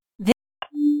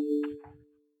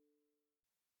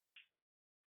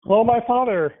Hello, my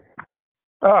father.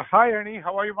 Hi, Ernie.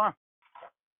 How are you, ma?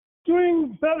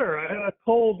 Doing better. I had a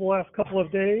cold the last couple of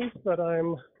days, but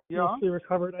I'm Yeah. mostly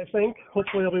recovered, I think.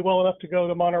 Hopefully I'll be well enough to go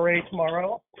to Monterey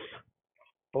tomorrow.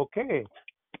 Okay.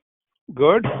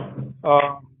 Good.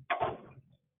 How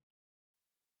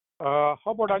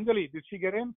about Anjali? Did she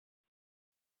get in?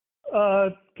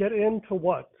 Get into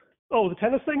what? Oh, the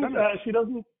tennis thing? Tennis. She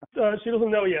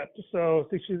doesn't know yet. So I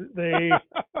think they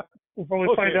will probably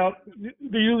Okay. find out.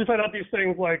 They usually find out these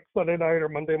things like Sunday night or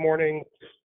Monday morning.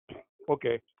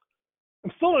 Okay.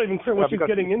 I'm still not even sure what she's because,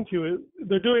 getting into.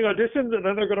 They're doing auditions and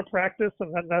then they're going to practice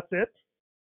and that's it.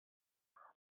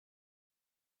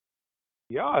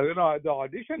 yeah, the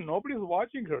audition, nobody's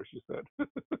watching her, she said.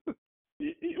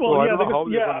 Well, I yeah, don't know how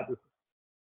they're going to do.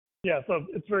 Yeah, so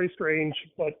it's very strange,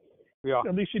 but Yeah.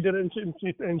 at least she did it,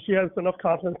 and she has enough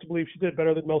confidence to believe she did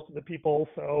better than most of the people.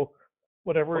 So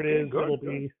whatever Okay, it is, good, it'll good.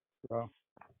 be. Yeah.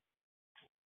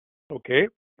 Okay.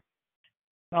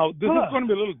 Now, this is going to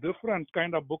be a little different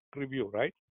kind of book review,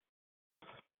 right?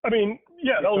 I mean,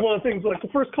 yeah, that was one of the things. Like the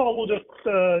first call, we'll just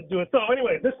do it. So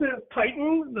anyway, this is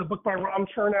Titan, the book by Ram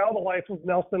Chernow, The Life of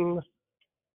Nelson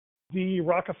D.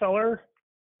 Rockefeller,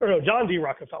 or no, John D.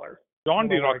 Rockefeller. John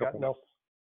D. Rockefeller.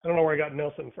 I don't know where I got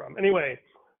Nelson from. Anyway,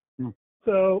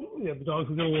 so yeah, the dog's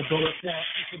doing a little donut walk.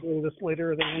 We're doing this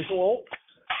later than usual.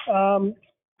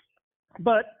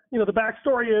 But the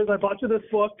backstory is I bought you this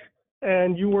book,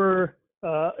 and you were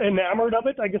enamored of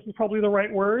it, I guess is probably the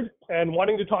right word, and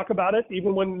wanting to talk about it,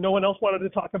 even when no one else wanted to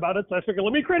talk about it. So I figured,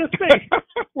 let me create a space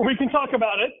where we can talk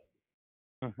about it.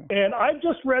 And I've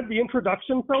just read the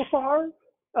introduction so far.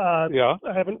 Yeah.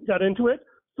 I haven't got into it.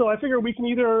 So I figure we can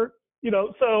either, this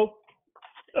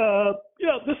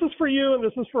is for you and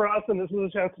this is for us, and this is a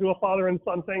chance to do a father and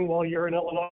son thing while you're in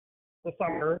Illinois this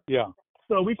summer. Yeah.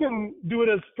 So we can do it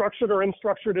as structured or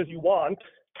unstructured as you want.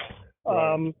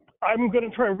 Right. I'm going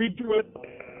to try and read through it.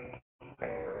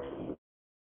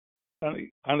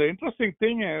 And the interesting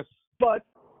thing is, But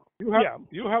you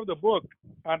have the book,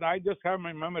 and I just have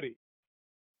my memory.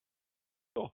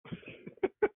 So.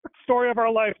 Story of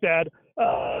our life, Dad.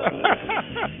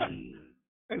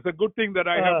 It's a good thing that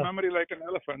I have memory like an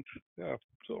elephant. Yeah.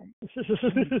 So.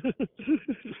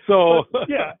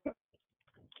 Yeah.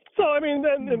 So I mean,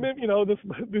 then this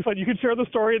you can share the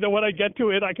story. Then when I get to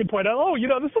it, I can point out,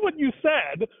 this is what you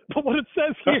said, but what it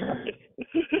says here.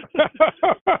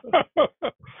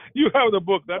 You have the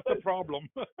book. That's the problem.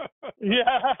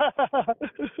 Yeah.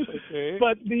 Okay.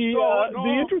 But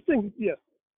the interesting, yeah.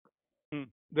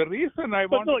 The reason I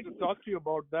wanted to talk to you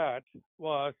about that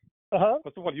was,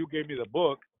 first of all, you gave me the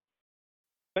book.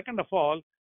 Second of all,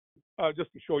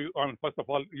 just to show you, first of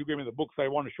all, you gave me the book, so I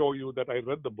want to show you that I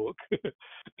read the book.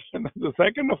 And the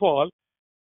second of all,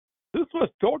 this was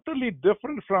totally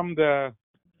different from the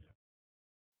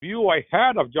view I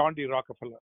had of John D.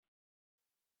 Rockefeller.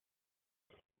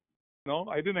 No,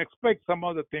 I didn't expect some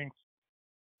of the things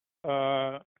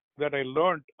that I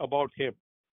learned about him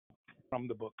from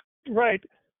the book. Right.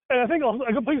 And I think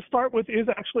a good place to start with is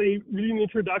actually reading the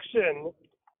introduction.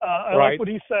 I Right. like what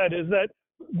he said, is that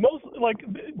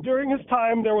during his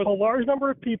time, there was a large number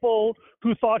of people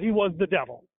who thought he was the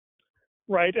devil,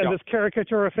 right? And this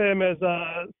caricature of him as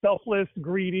a selfless,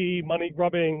 greedy,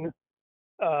 money-grubbing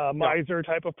miser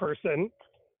type of person,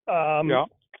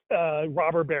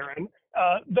 robber baron.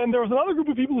 Then there was another group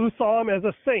of people who saw him as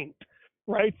a saint,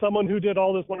 right? Someone who did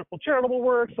all this wonderful charitable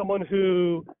work, someone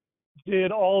who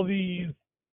did all these,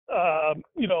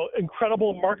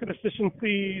 incredible market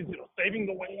efficiencies, saving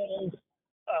the whales,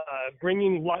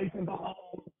 bringing life into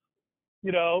homes,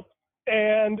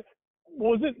 and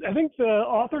I think the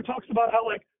author talks about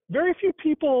how very few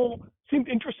people seemed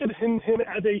interested in him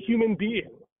as a human being,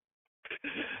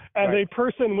 as a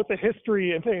person with a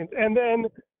history and things. And then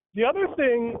the other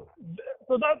thing,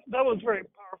 so that was very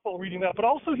powerful reading that, but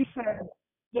also he said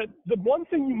that the one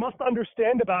thing you must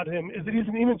understand about him is that he's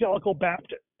an evangelical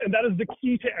Baptist, and that is the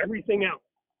key to everything else.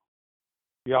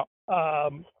 Yeah.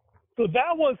 So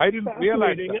that was I didn't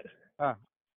realize fascinating. that.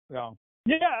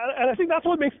 Yeah, and I think that's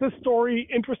what makes this story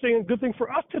interesting and a good thing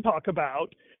for us to talk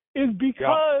about, is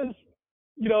because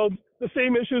the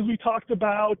same issues we talked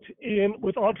about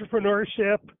with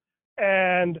entrepreneurship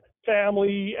and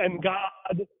family and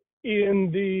God in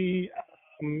the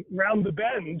Round the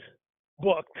Bend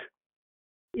book.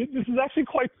 This is actually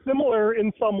quite similar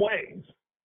in some ways.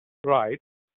 Right.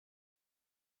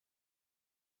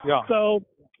 Yeah. So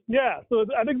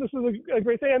I think this is a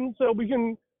great thing. And so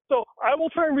I will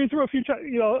try and read through a few,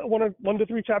 1 to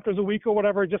 3 chapters a week or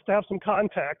whatever, just to have some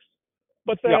context.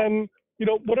 But then,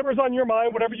 whatever's on your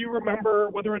mind, whatever you remember,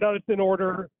 whether or not it's in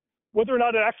order, whether or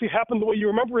not it actually happened the way you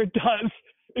remember it does,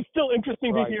 it's still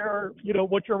interesting to hear,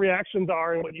 what your reactions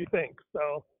are and what you think.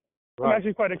 So I'm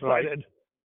actually quite excited.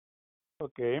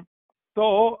 Okay.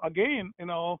 So again,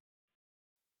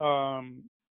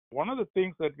 one of the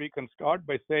things that we can start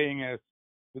by saying is,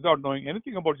 without knowing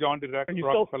anything about John D.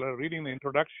 Rockefeller, reading the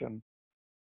introduction,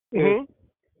 is,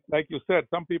 like you said,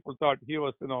 some people thought he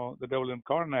was, the devil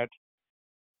incarnate,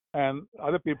 and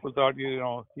other people thought,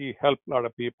 he helped a lot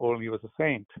of people and he was a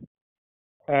saint.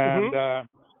 And,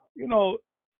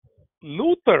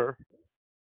 Luther,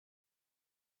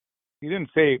 he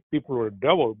didn't say people were a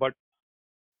devil, but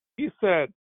he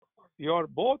said, you're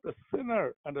both a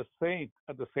sinner and a saint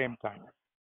at the same time.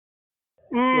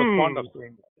 He was fond of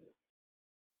saying that.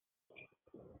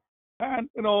 And,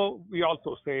 we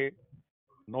also say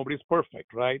nobody's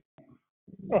perfect, right?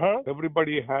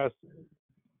 Everybody has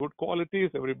good qualities.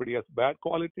 Everybody has bad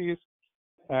qualities.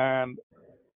 And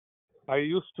I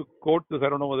used to quote this. I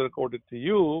don't know whether I quoted it to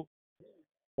you.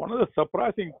 One of the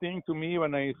surprising things to me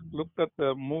when I looked at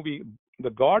the movie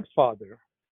The Godfather,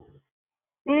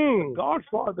 the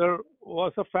Godfather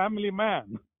was a family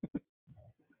man.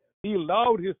 He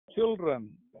loved his children,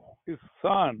 his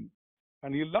son,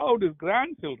 and he loved his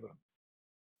grandchildren.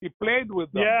 He played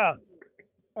with them. Yeah.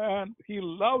 And he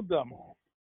loved them.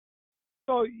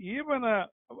 So even,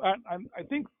 and I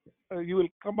think you will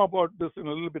come about this in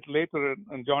a little bit later,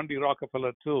 and John D.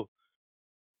 Rockefeller too.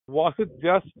 Was it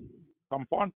just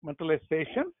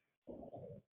compartmentalization?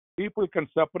 People can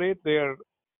separate their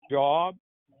job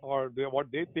or what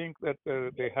they think that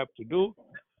they have to do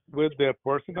with their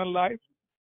personal life.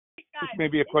 This may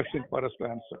be a question for us to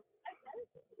answer.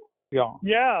 Yeah.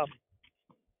 Yeah.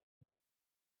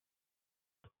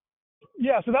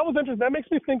 Yeah, so that was interesting. That makes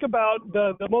me think about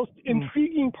the most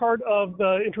intriguing part of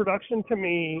the introduction to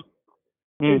me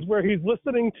is where he's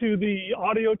listening to the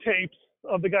audio tapes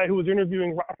of the guy who was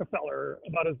interviewing Rockefeller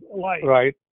about his life.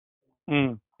 Right.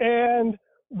 And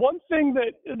one thing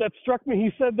that struck me,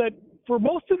 he said that for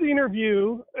most of the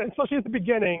interview, especially at the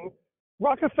beginning,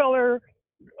 Rockefeller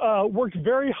worked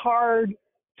very hard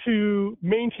to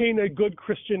maintain a good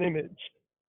Christian image.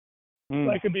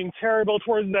 Like it being terrible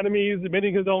towards his enemies,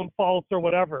 admitting his own faults or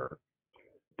whatever.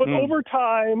 But over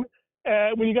time,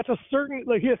 when you get to certain,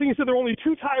 I think he said there were only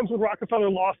 2 times when Rockefeller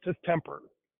lost his temper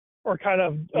or kind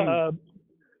of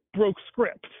broke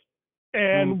script.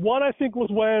 And one, I think, was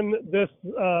when this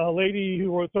lady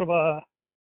who wrote sort of a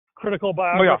critical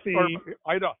biography.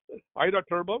 Ida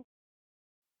Turbo?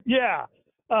 Yeah.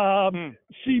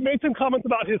 She made some comments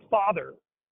about his father.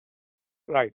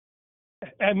 Right.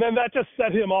 And then that just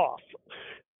set him off.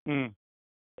 And,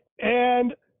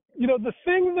 the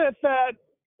thing that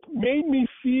made me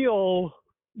feel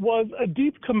was a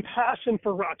deep compassion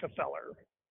for Rockefeller.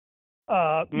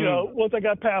 Once I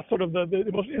got past sort of the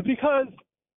emotion, because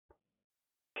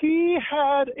he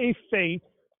had a faith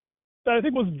that I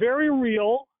think was very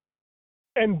real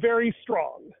and very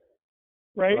strong,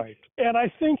 right? And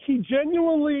I think he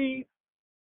genuinely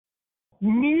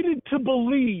needed to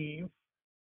believe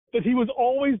that he was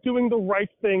always doing the right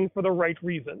thing for the right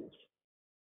reasons.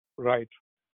 Right.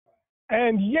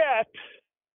 And yet,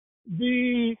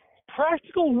 the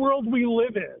practical world we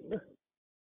live in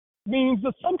means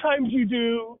that sometimes you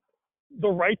do the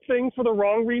right thing for the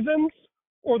wrong reasons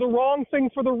or the wrong thing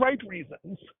for the right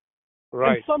reasons.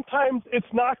 Right. And sometimes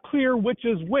it's not clear which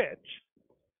is which.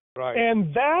 Right.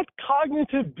 And that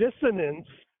cognitive dissonance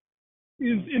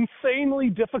is insanely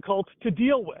difficult to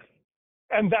deal with.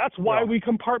 And that's why we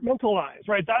compartmentalize,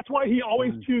 right? That's why he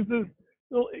always chooses,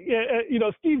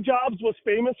 Steve Jobs was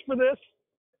famous for this.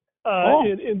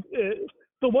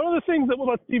 So one of the things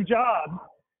about Steve Jobs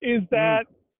is that,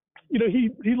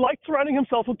 he liked surrounding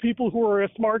himself with people who were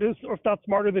as smart as, or if not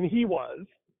smarter than he was.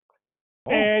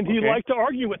 And he liked to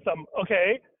argue with them,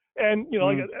 okay? And,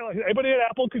 like anybody at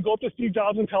Apple could go up to Steve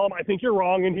Jobs and tell him, I think you're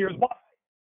wrong, and here's why.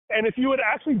 And if you had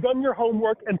actually done your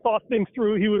homework and thought things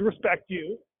through, he would respect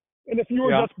you. And if you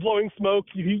were just blowing smoke,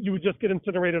 you would just get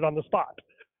incinerated on the spot.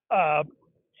 But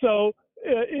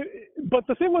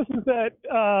the thing was is that,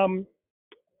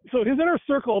 so his inner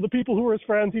circle, the people who were his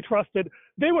friends, he trusted,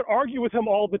 they would argue with him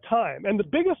all the time. And the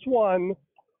biggest one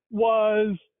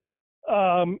was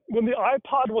when the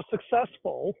iPod was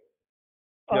successful,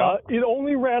 it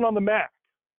only ran on the Mac,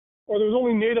 or there was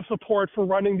only native support for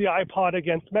running the iPod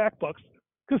against MacBooks,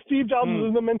 because Steve Jobs was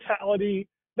in the mentality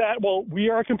that, well, we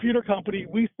are a computer company,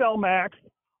 we sell Macs,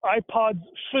 iPods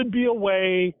should be a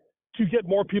way to get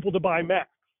more people to buy Macs.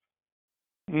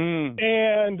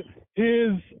 And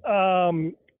his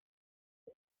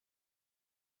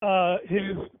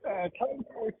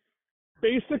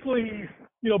basically,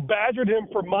 badgered him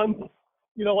for months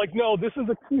like, no, this is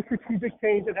a key strategic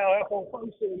change in how Apple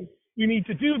functions. You need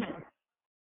to do this.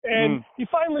 And he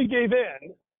finally gave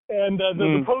in. And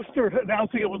the poster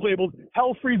announcing it was labeled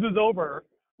 "Hell Freezes Over"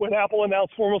 when Apple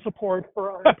announced formal support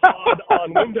for iPod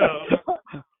on Windows.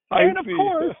 And of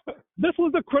course, this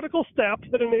was a critical step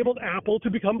that enabled Apple to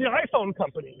become the iPhone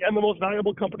company and the most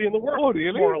valuable company in the world. Oh,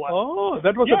 really? More or less. Oh,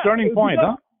 that was a turning point,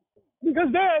 huh?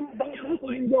 Because then,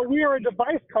 we are a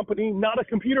device company, not a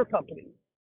computer company.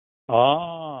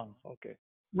 Ah, okay.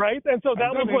 Right? And so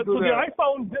that was what, so the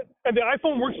iPhone, and the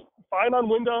iPhone works fine on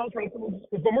Windows. Right?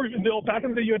 Back in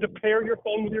the day, you had to pair your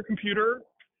phone with your computer.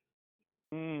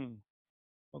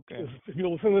 Okay. If you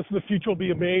listen to this in the future, will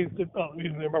be amazed at, you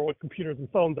don't remember what computers and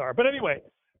phones are. But anyway,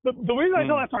 the reason I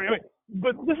tell that story,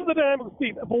 but this is the dynamic of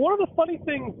Steve. But one of the funny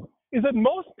things is that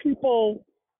most people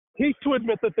hate to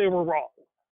admit that they were wrong.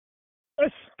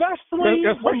 Especially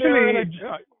when they're in a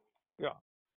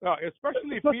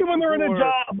especially when they're in a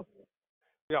job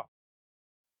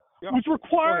which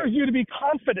requires you to be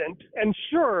confident and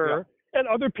sure and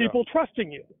other people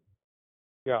trusting you.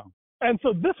 Yeah. And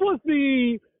so this was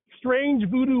the strange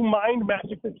voodoo mind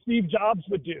magic that Steve Jobs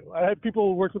would do. I had people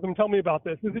who worked with him tell me about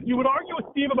this, is that you would argue with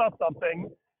Steve about something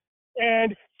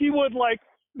and he would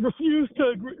refuse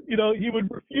to, he would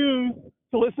refuse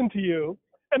to listen to you.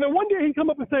 And then one day he'd come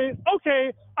up and say,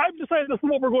 okay, I've decided this is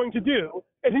what we're going to do.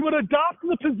 And he would adopt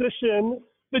the position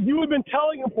that you had been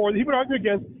telling him for, that he would argue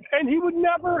against, and he would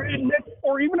never admit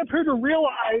or even appear to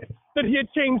realize that he had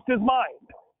changed his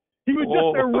mind. He would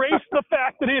just erase the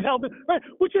fact that he had held it, right?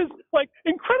 Which is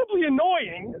incredibly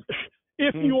annoying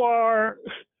if you are,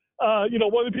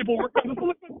 one of the people working on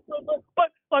this.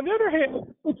 But on the other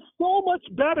hand, it's so much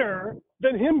better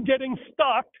than him getting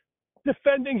stuck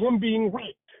defending him being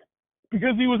right.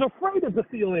 Because he was afraid of the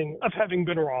feeling of having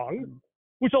been wrong,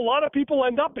 which a lot of people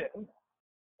end up in.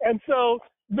 And so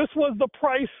this was the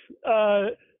price,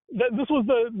 this was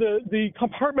the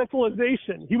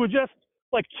compartmentalization. He would just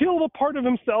kill the part of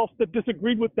himself that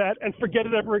disagreed with that and forget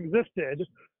it ever existed.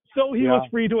 So he was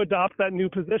free to adopt that new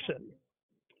position.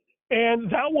 And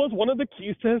that was one of the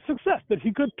keys to his success, that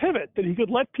he could pivot, that he could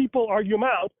let people argue him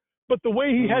out. But the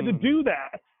way he had to do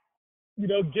that,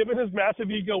 given his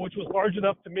massive ego, which was large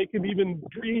enough to make him even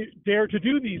dare to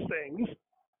do these things,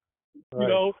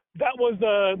 that was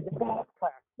the boss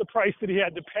tax, the price that he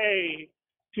had to pay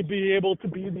to be able to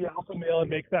be the alpha male and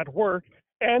make that work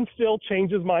and still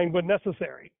change his mind when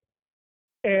necessary.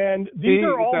 And these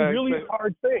are all really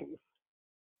hard things.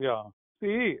 Yeah.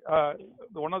 See,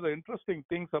 one of the interesting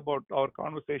things about our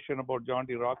conversation about John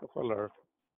D. Rockefeller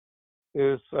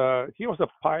is he was a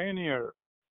pioneer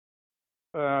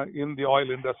in the oil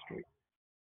industry,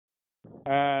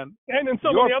 and in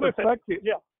so many other things.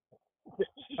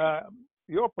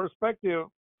 Your perspective,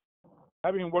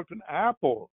 having worked in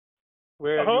Apple,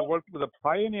 where you worked with a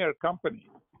pioneer company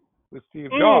with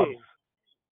Steve Jobs,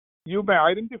 you may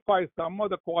identify some of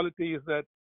the qualities that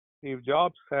Steve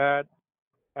Jobs had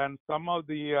and some of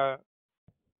the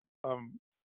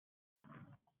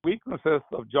weaknesses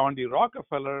of John D.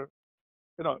 Rockefeller.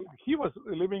 He was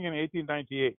living in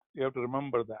 1898. You have to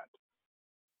remember that.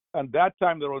 And that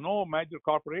time, there were no major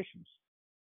corporations.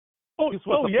 And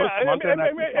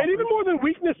even more than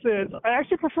weaknesses, I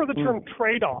actually prefer the term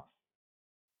trade-off.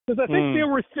 Because I think there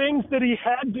were things that he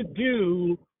had to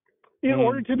do in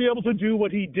order to be able to do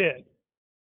what he did.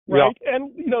 Right? Yeah.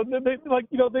 And,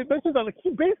 they mentioned that he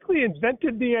basically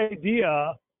invented the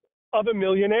idea of a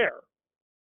millionaire.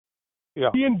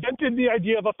 Yeah. He invented the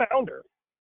idea of a founder.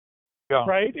 Yeah.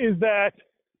 Right? Is that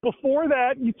before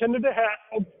that, you tended to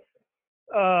have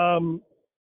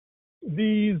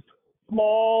these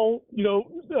small,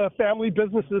 family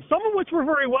businesses, some of which were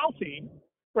very wealthy,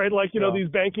 right? These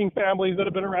banking families that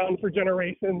have been around for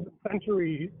generations,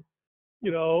 centuries,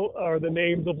 are the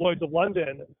names of Lloyds of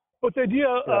London. But the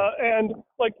idea,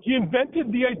 he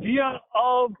invented the idea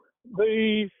of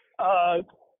the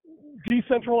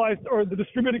decentralized or the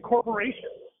distributed corporation.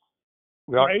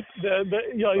 Right,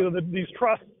 these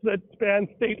trusts that span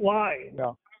state lines.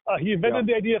 Yeah. He invented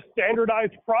the idea of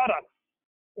standardized products,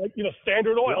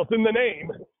 Standard Oil, it's in the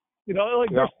name.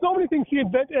 There's so many things he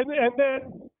invented, and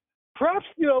then perhaps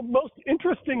most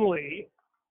interestingly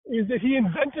is that he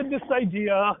invented this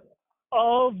idea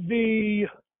of the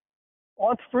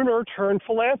entrepreneur turned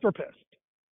philanthropist.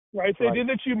 Right, the idea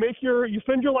that you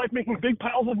spend your life making big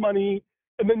piles of money,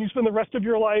 and then you spend the rest of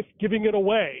your life giving it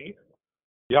away.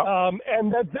 Yeah.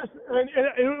 And that this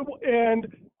and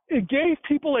it gave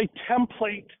people a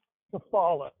template to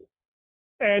follow,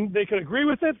 and they could agree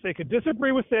with it, they could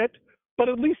disagree with it, but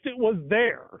at least it was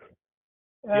there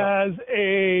as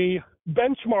a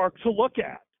benchmark to look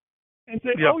at. and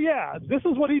say, oh yeah, this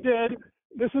is what he did.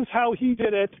 This is how he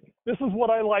did it. This is what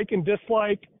I like and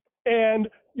dislike. And,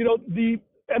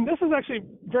 and this is actually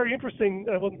very interesting.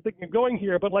 I wasn't thinking of going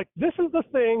here, but like, this is the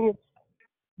thing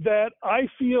that I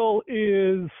feel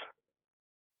is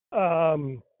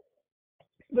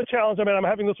the challenge. I mean, I'm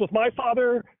having this with my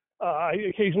father. I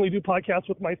occasionally do podcasts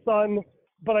with my son,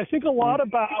 but I think a lot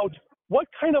about what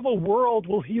kind of a world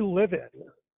will he live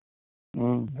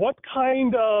in? What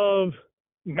kind of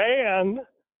man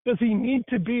does he need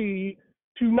to be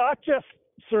to not just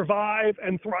survive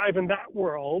and thrive in that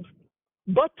world,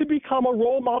 but to become a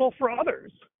role model for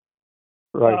others?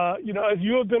 Right. As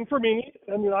you have been for me,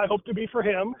 and I hope to be for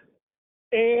him.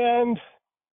 And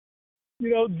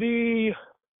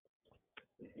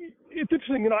it's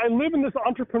interesting. I live in this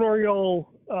entrepreneurial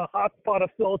hotspot of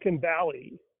Silicon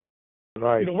Valley,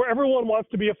 right? Where everyone wants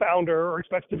to be a founder or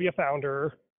expects to be a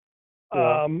founder,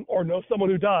 or knows someone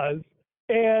who does.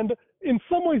 And in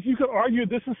some ways, you could argue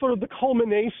this is sort of the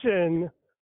culmination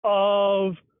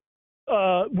of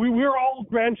we're all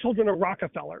grandchildren of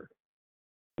Rockefeller.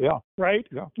 Yeah. Right?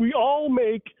 Yeah. We all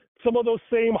make some of those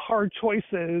same hard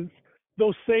choices,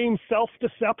 those same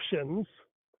self-deceptions,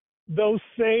 those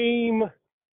same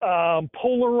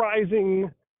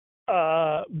polarizing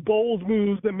bold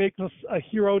moves that make us a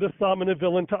hero to some and a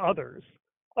villain to others.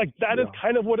 Like that is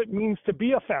kind of what it means to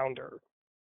be a founder.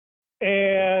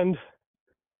 And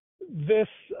this,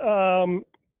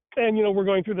 we're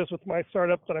going through this with my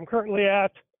startup that I'm currently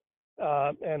at,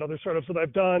 and other startups that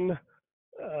I've done.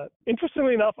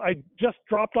 Interestingly enough, I just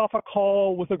dropped off a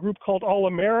call with a group called All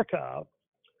America,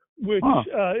 which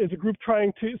is a group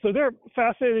so they're a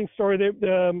fascinating story.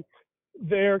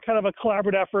 They're kind of a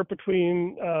collaborative effort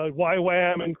between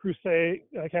YWAM and Crusade,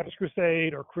 Campus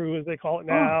Crusade, or Crew as they call it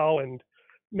now, and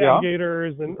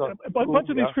Navigators, and a bunch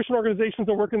of these Christian organizations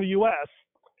that work in the U.S.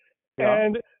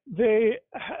 And they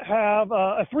have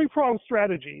a three-pronged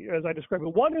strategy, as I described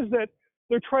it. One is that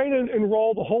they're trying to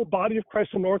enroll the whole body of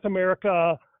Christ in North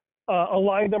America,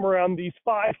 align them around these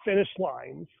 5 finish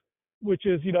lines, which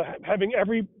is, having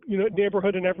every,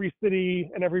 neighborhood in every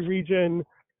city and every region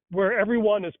where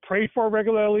everyone is prayed for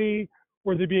regularly,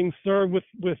 where they're being served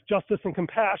with justice and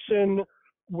compassion,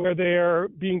 where they're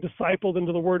being discipled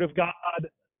into the Word of God,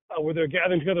 where they're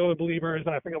gathering together with believers,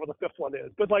 and I forget what the 5th one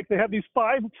is. But like they have these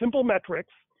 5 simple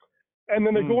metrics, and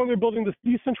then they go and they're building this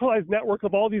decentralized network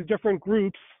of all these different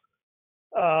groups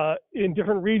in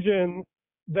different regions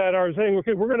that are saying,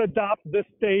 okay, we're going to adopt this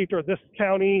state or this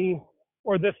county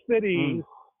or this city,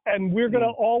 and we're going to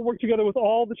all work together with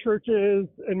all the churches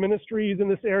and ministries in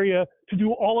this area to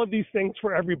do all of these things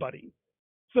for everybody.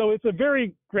 So it's a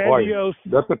very grandiose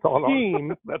scheme. That's a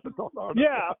tall order.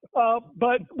 Yeah,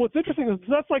 but what's interesting is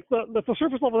that's like the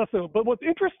surface level. But what's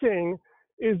interesting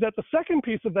is that the second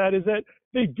piece of that is that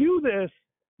they do this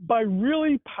by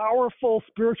really powerful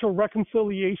spiritual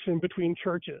reconciliation between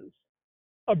churches,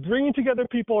 of bringing together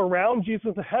people around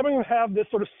Jesus and having them have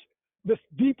this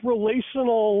deep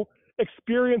relational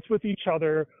experience with each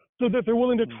other, so that they're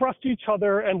willing to trust each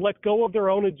other and let go of their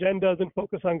own agendas and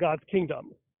focus on God's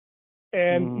kingdom.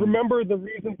 And remember the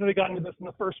reasons that they got into this in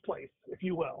the first place, if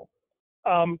you will.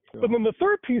 But then the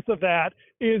third piece of that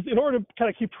is, in order to kind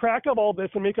of keep track of all this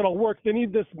and make it all work, they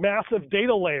need this massive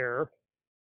data layer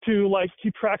to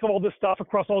keep track of all this stuff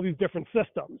across all these different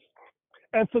systems.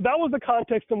 And so that was the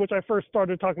context in which I first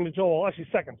started talking to Joel. Actually,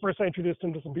 second. First, I introduced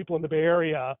him to some people in the Bay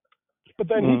Area, but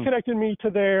then he connected me to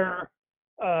their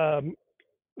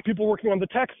people working on the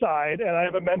tech side. And I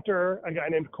have a mentor, a guy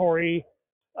named Corey,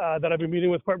 that I've been meeting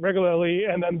with quite regularly.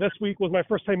 And then this week was my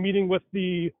first time meeting with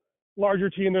the larger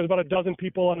team. There's about a dozen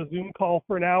people on a Zoom call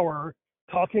for an hour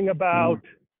talking about,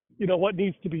 what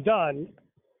needs to be done.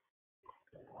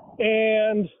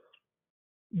 And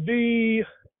the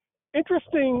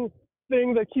interesting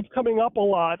thing that keeps coming up a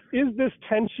lot is this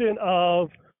tension of,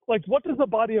 what does the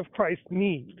body of Christ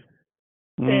need?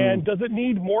 And does it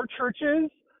need more churches?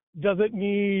 Does it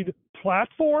need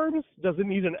platforms? Does it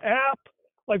need an app?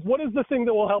 What is the thing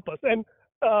that will help us? And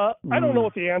I don't know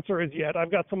what the answer is yet.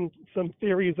 I've got some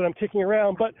theories that I'm kicking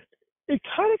around, but it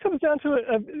kind of comes down to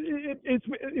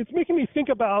it's making me think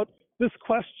about this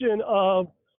question of,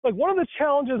 one of the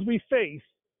challenges we face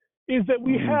is that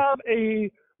we have a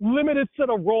limited set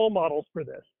of role models for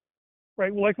this,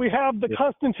 right? We have the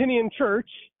Constantinian church,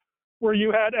 where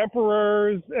you had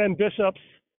emperors and bishops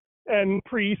and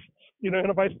priests, in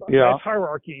a vice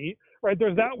hierarchy, right?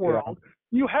 There's that world.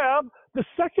 You have the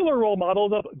secular role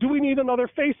model of, do we need another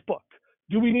Facebook?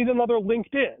 Do we need another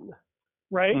LinkedIn?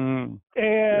 Right?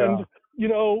 And,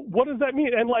 what does that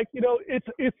mean? And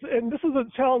it's and this is a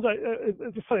challenge.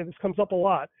 It's funny, this comes up a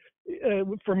lot.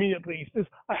 for me at least, is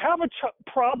I have a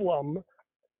problem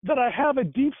that I have a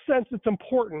deep sense it's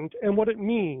important and what it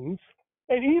means,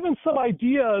 and even some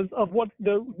ideas of what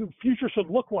the future should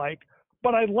look like,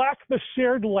 but I lack the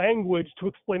shared language to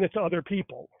explain it to other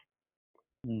people,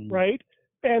 right?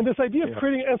 And this idea of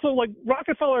creating, and so like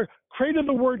Rockefeller created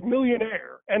the word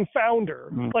millionaire and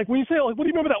founder. Like when you say, like, what do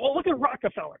you remember that? Well, look at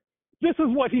Rockefeller. This is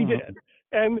what he did.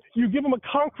 And you give them a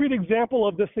concrete example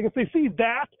of this thing and say, see,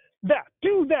 that,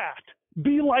 do that,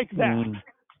 be like that,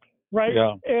 right?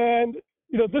 Yeah. And,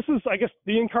 this is, I guess,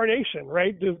 the incarnation,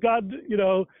 right? Does God,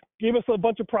 gave us a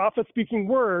bunch of prophets speaking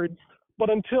words, but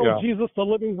until Jesus, the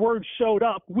living word, showed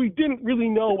up, we didn't really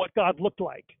know what God looked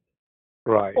like.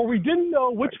 Right. Or we didn't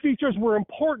know which features were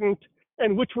important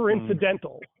and which were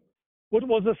incidental, what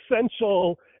was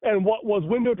essential and what was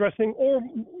window dressing, or,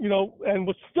 and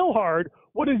what's still hard,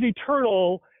 what is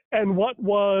eternal and what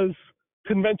was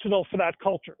conventional for that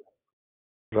culture.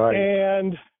 Right.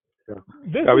 And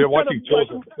this we are watching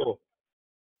Joseph.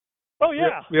 So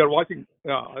yeah. We are watching.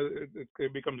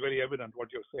 It becomes very evident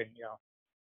what you're saying. Yeah.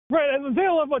 Right. And the thing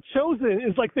I love about Chosen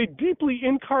is like they deeply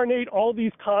incarnate all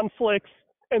these conflicts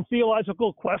and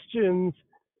theological questions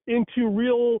into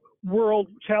real world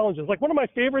challenges. Like one of my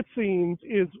favorite scenes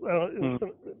is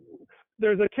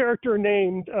there's a character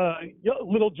named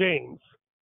Little James,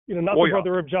 not the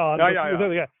brother of John,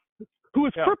 who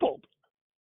is crippled.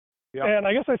 Yeah. And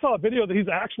I guess I saw a video that he's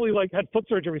actually like had foot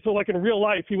surgery. So like in real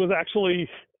life, he was actually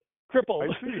crippled.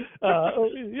 I see. I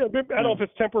don't know if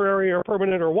it's temporary or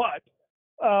permanent or what.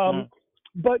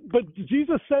 But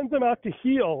Jesus sends him out to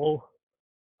heal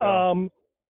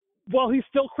while he's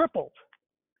still crippled.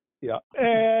 Yeah.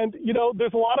 And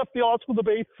there's a lot of theological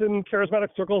debates in charismatic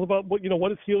circles about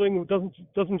what is healing.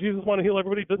 Doesn't Jesus want to heal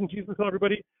everybody? Doesn't Jesus heal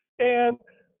everybody?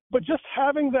 But just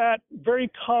having that very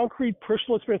concrete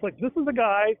personal experience, like this is a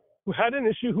guy who had an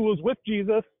issue who was with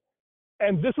Jesus,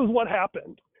 and this is what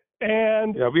happened.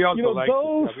 And we also like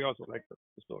those. We also like the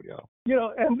story. Yeah.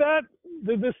 And that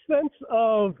this sense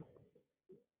of,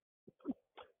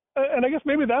 and I guess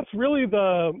maybe that's really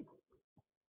the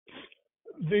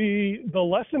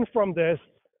lesson from this,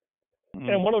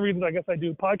 and one of the reasons I guess I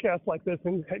do podcasts like this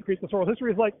and create this oral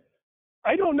history is like,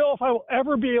 I don't know if I will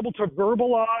ever be able to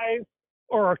verbalize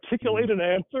or articulate an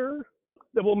answer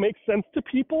that will make sense to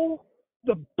people.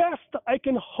 The best I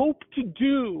can hope to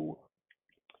do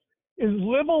is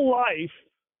live a life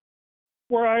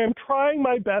where I am trying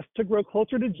my best to grow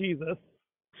closer to Jesus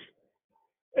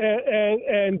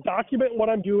and document what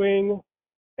I'm doing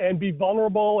and be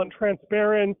vulnerable and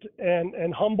transparent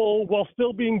and humble while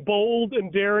still being bold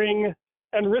and daring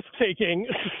and risk-taking.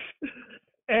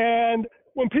 And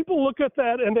when people look at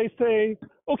that and they say,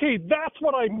 okay, that's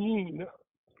what I mean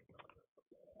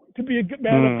to be a good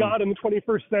man of God in the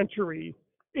 21st century,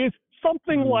 is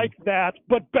something like that,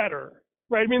 but better,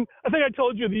 right? I mean, I think I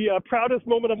told you the proudest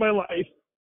moment of my life.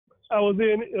 I was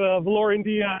in Vellore,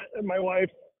 India, at my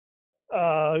wife's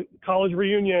college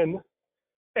reunion,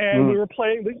 and we were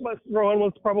playing. Rowan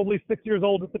was probably 6 years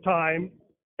old at the time,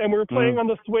 and we were playing on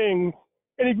the swings.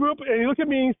 And he grew up, and he looked at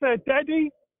me and he said, "Daddy,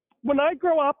 when I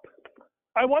grow up,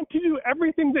 I want to do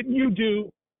everything that you do,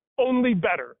 only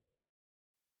better."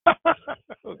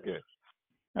 Okay.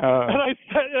 And I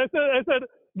said,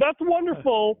 "That's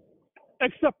wonderful,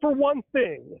 except for one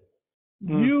thing.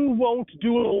 You won't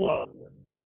do it alone."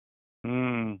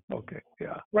 Okay.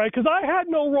 Yeah. Right, because I had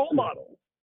no role models.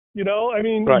 I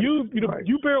mean,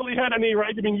 you barely had any,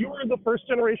 right? I mean, you were the first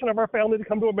generation of our family to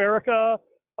come to America.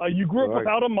 You grew up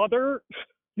without a mother.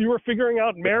 You were figuring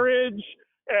out marriage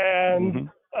and,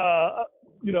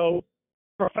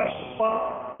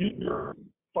 professional. Your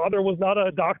father was not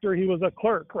a doctor; he was a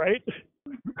clerk, right?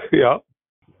 Yeah.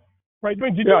 Right. I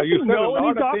mean, did you you said know a lot any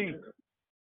of doctors? things.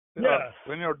 Yeah.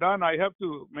 When you're done, I have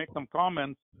to make some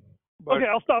comments. But, okay,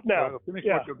 I'll stop now. Finish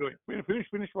what you're doing.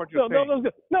 Finish what you're saying.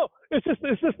 No, it's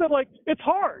just that like it's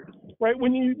hard, right?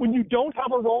 When you don't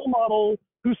have a role model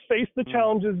who's faced the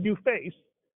challenges you face,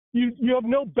 you have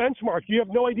no benchmark. You have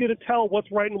no idea to tell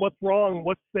what's right and what's wrong,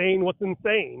 what's sane, what's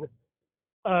insane.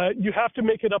 You have to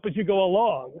make it up as you go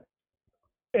along.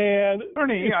 And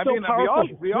Ernie, it's I mean,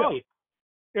 we all,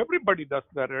 everybody does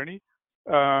that, Ernie,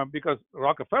 because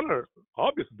Rockefeller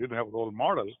obviously didn't have a role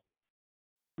model.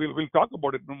 We'll talk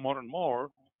about it more and more.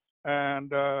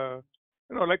 And,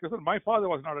 like I said, my father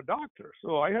was not a doctor,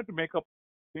 so I had to make up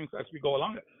things as we go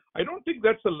along. I don't think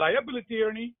that's a liability,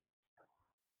 Ernie.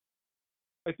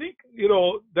 I think,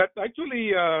 that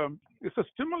actually is a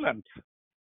stimulant.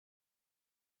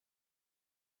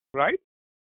 Right?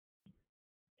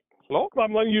 Hello?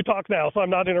 I'm letting you talk now, so I'm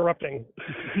not interrupting.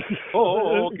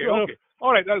 Okay.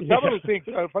 All right. Several things.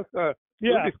 First,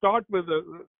 Let me start with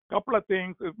a couple of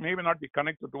things. It may not be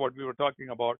connected to what we were talking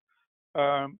about.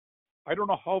 I don't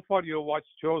know how far you watched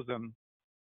Chosen.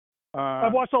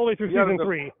 I've watched all the way through season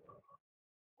 3.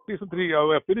 Season 3.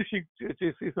 We're finishing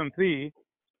season 3.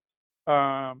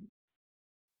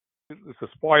 It's a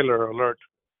spoiler alert.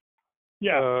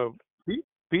 Yeah.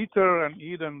 Peter and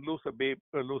Eden lose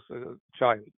a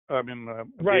child. I mean,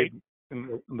 right baby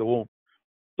in the womb.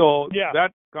 So yeah.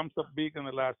 that comes up big in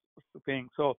the last thing.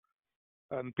 So,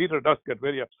 and Peter does get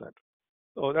very upset.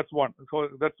 So that's one. So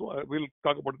that's we'll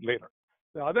talk about it later.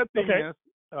 The other thing is,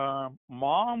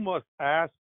 Mom was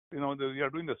asked. You are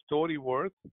doing the story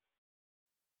worth.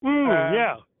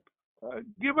 Yeah.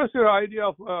 Give us your idea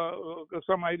of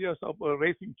some ideas of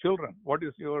raising children. What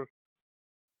is your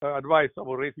advice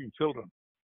about raising children?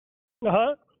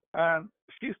 And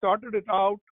she started it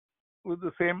out with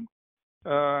the same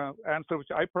answer,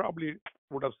 which I probably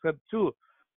would have said too.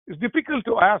 It's difficult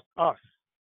to ask us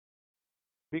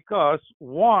because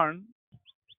one,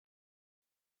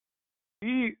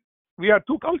 we are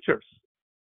two cultures.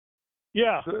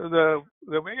 Yeah. The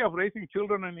way of raising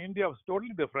children in India was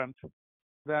totally different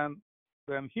than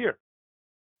here.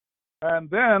 And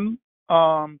then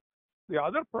the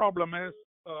other problem is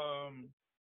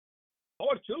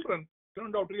our children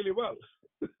turned out really well.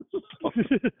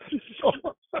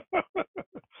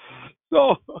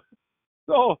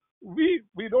 so we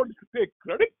don't take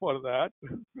credit for that.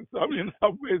 I mean, in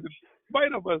some ways, in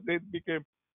spite of us, they became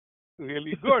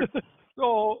really good.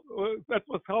 So that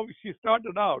was how she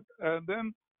started out. And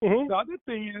then the other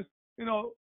thing is,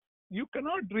 you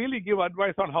cannot really give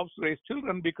advice on how to raise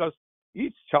children because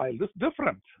each child is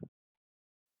different.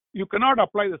 You cannot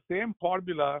apply the same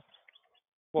formula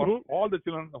for all the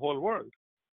children in the whole world.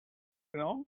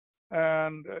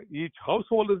 And each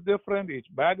household is different, each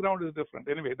background is different.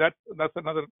 Anyway, that's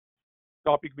another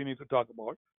topic we need to talk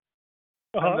about.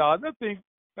 And the other thing,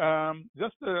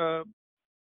 just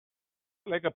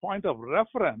like a point of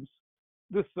reference,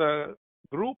 this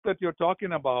group that you're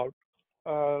talking about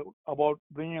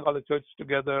bringing all the churches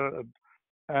together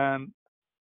and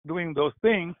doing those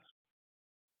things,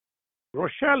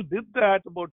 Rochelle did that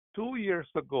about 2 years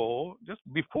ago, just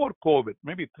before COVID,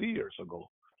 maybe 3 years ago,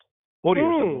 4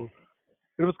 years ago.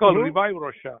 It was called Revive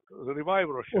Rochelle.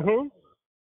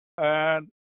 And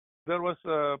there was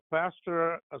a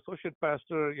pastor, associate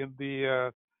pastor in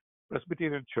the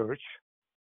Presbyterian church,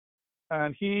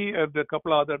 and he and a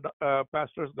couple other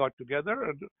pastors got together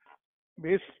and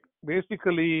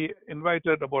basically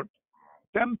invited about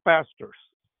 10 pastors.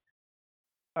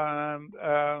 And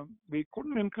we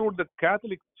couldn't include the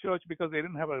Catholic Church because they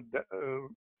didn't have a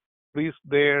priest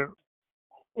there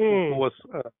who was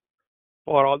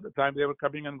for all the time. They were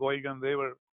coming and going, and they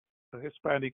were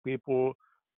Hispanic people,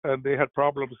 and they had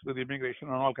problems with immigration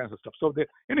and all kinds of stuff. So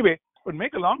anyway, but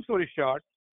make a long story short,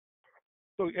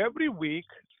 so every week,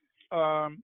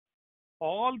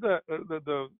 all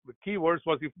the key words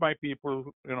was if my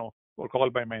people, were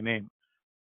called by my name.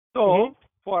 So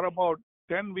for about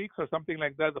 10 weeks or something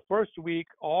like that, the first week,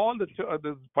 all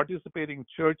the participating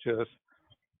churches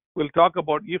will talk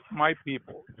about if my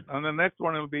people, and the next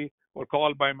one will be or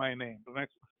called by my name. The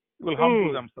next will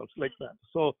humble themselves like that.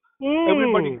 So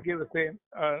everybody gave the same.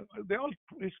 They all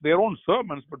preach their own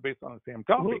sermons, but based on the same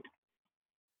topic.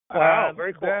 Wow,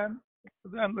 very cool.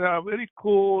 Then very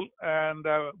cool, and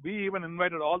we even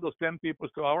invited all those 10 people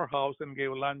to our house and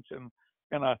gave lunch and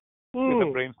did a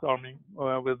brainstorming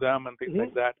with them and things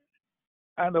like that.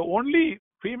 And the only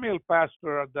female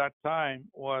pastor at that time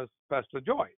was Pastor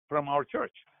Joy from our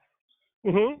church.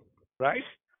 Right?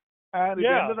 And it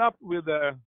ended up with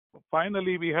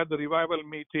finally we had the revival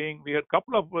meeting. We had a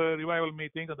couple of revival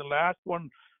meetings, and the last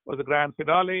one was the grand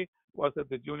finale, was at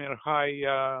the junior high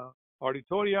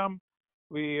auditorium.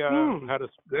 We had a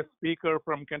guest speaker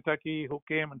from Kentucky who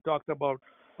came and talked about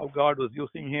how God was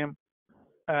using him.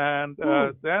 And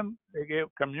then they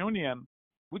gave communion,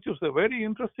 which was a very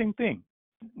interesting thing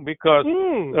because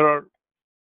there are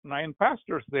 9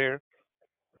 pastors there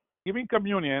giving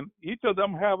communion. Each of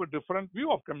them have a different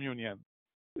view of communion.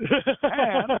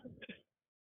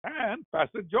 And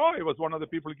Pastor Joy was one of the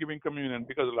people giving communion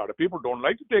because a lot of people don't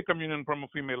like to take communion from a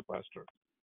female pastor.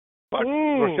 But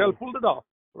Rochelle pulled it off.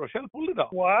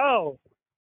 Wow.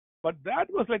 But that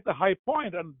was like the high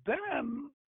point, and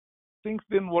then things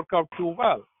didn't work out too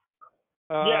well.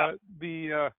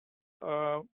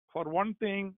 For one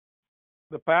thing,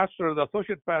 the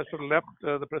associate pastor left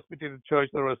the Presbyterian church.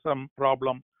 There was some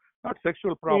problem, not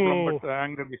sexual problem, but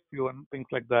anger issue and things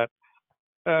like that.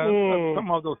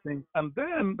 Some of those things. And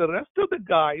then the rest of the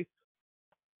guys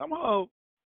somehow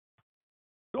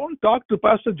don't talk to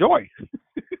Pastor Joy.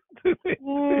 They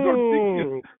don't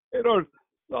think you know.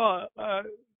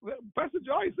 Pastor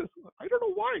Joy says, I don't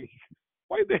know why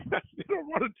they don't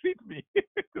want to treat me as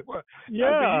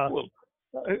equal.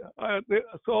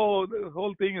 So the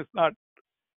whole thing is not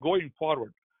going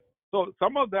forward. So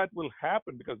some of that will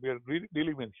happen because we are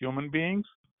dealing with human beings,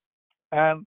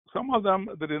 and some of them,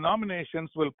 the denominations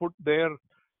will put their.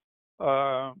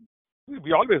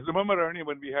 We always remember, Ernie,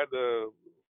 when we had the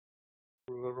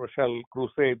Rochelle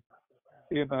Crusade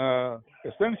in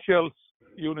essentials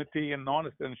unity and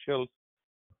non-essentials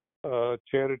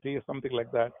charity or something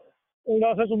like that. In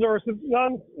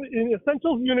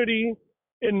essentials unity,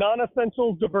 in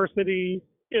non-essentials diversity,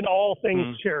 in all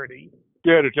things charity.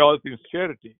 Charity, all things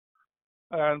charity.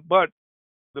 But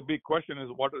the big question is,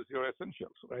 what is your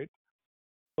essentials, right?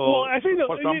 So, well, I think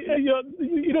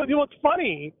what's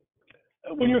funny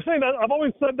when you're saying that, I've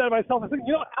always said that myself. I think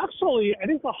actually, I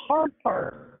think the hard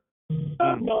part is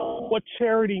to know what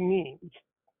charity means,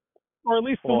 or at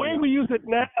least the way we use it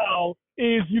now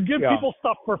is you give people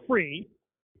stuff for free.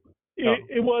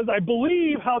 It was, I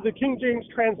believe, how the King James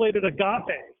translated agape.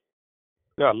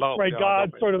 Yeah, love. Right, yeah,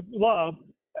 God's agape. sort of love.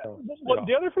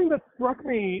 The other thing that struck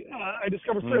me, I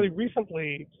discovered fairly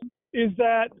recently, is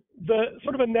that the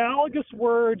sort of analogous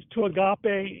word to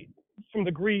agape from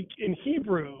the Greek in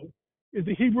Hebrew is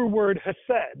the Hebrew word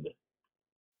hesed,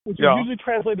 which is usually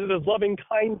translated as loving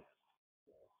kindness.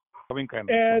 Loving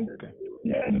kindness. And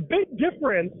the big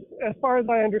difference, as far as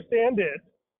I understand it,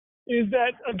 is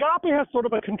that agape has sort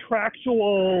of a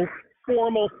contractual,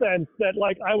 formal sense that,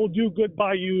 like, I will do good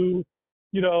by you,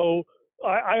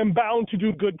 I am bound to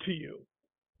do good to you,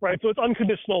 right? So it's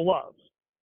unconditional love.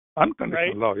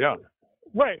 Unconditional love, yeah.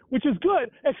 Right, which is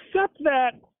good, except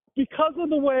that because of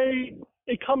the way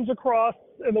it comes across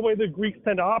and the way the Greeks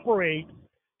tend to operate,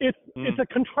 it's a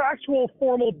contractual,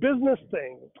 formal business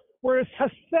thing, whereas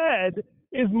hesed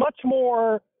is much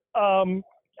more,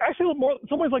 actually more, in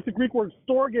some ways like the Greek word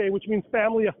storge, which means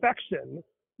family affection,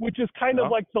 which is kind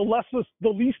of like the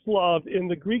least love in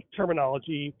the Greek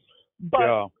terminology.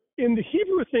 But in the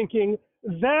Hebrew thinking,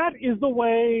 that is the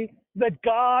way that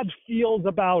God feels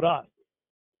about us.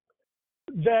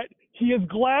 That he is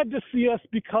glad to see us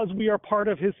because we are part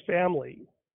of his family,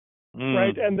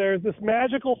 right? And there's this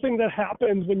magical thing that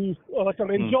happens when you, like I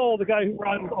mean, Joel, the guy who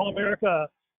runs All America,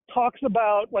 talks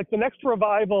about like the next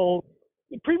revival.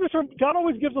 God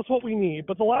always gives us what we need,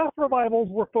 but the last revivals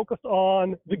were focused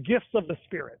on the gifts of the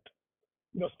Spirit,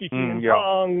 speaking in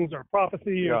tongues or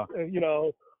prophecy,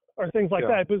 or things like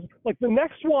that. But like the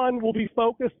next one will be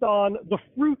focused on the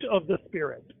fruit of the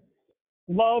Spirit.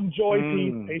 Love, joy,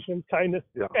 peace, patience, kindness,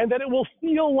 and that it will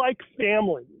feel like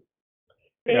family.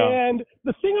 And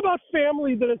the thing about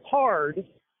family that is hard,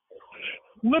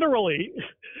 literally,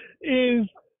 is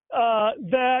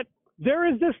that there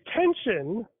is this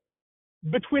tension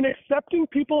between accepting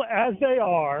people as they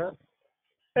are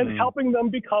and helping them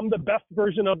become the best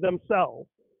version of themselves.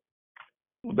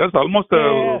 That's almost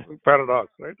a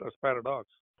paradox, right? A paradox.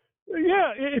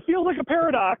 Yeah, it feels like a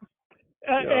paradox.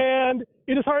 And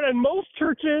it is hard. And most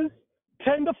churches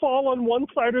tend to fall on one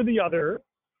side or the other.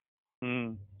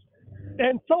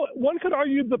 And so one could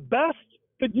argue the best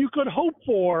that you could hope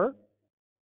for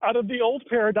out of the old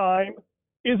paradigm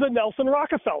is a Nelson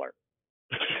Rockefeller.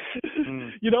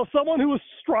 Someone who is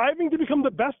striving to become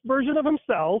the best version of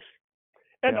himself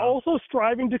and also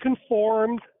striving to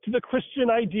conform to the Christian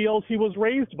ideals he was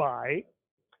raised by.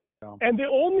 And the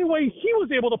only way he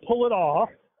was able to pull it off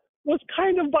was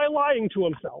kind of by lying to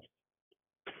himself.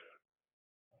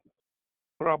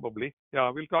 Probably.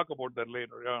 Yeah, we'll talk about that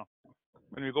later,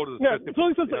 when we go to the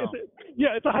specifics.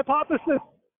 It's a hypothesis.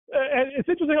 And it's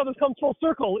interesting how this comes full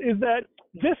circle, is that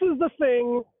this is the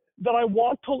thing that I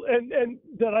want to, and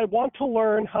that I want to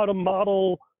learn how to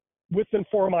model with and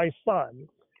for my son.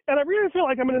 And I really feel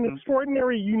like I'm in an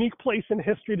extraordinary, unique place in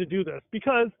history to do this,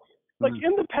 because like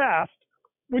in the past,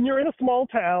 when you're in a small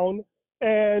town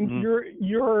and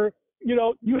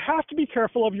you have to be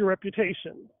careful of your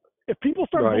reputation. If people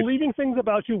start believing things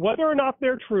about you, whether or not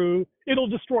they're true, it'll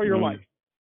destroy your life.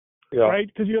 Right?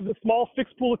 Because you have this small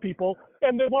fixed pool of people,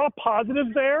 and there's a lot of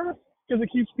positives there because it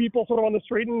keeps people sort of on the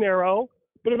straight and narrow.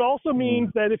 But it also means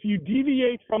that if you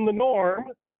deviate from the norm,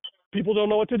 people don't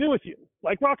know what to do with you,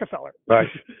 like Rockefeller. Right.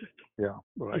 Yeah.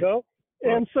 Right.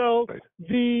 And so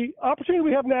the opportunity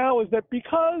we have now is that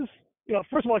because,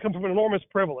 first of all, I come from an enormous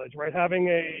privilege, right? Having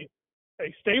a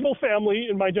stable family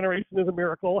in my generation is a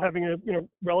miracle. Having a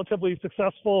relatively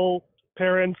successful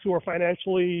parents who are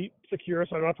financially secure,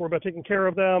 so I don't have to worry about taking care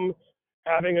of them.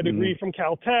 Having a degree from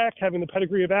Caltech, having the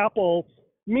pedigree of Apple,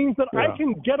 means that I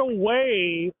can get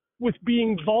away with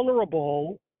being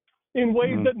vulnerable in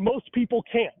ways that most people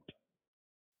can't.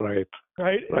 Right.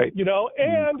 Right. Right.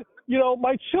 And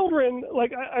my children,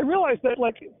 like I realized that,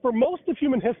 like, for most of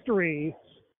human history,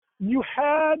 you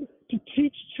had to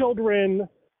teach children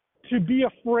to be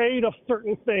afraid of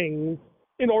certain things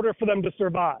in order for them to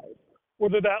survive.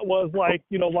 Whether that was like,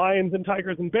 lions and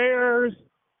tigers and bears,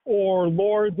 or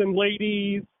lords and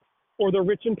ladies, or the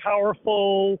rich and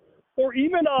powerful, or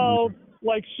even of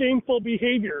like shameful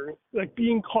behavior, like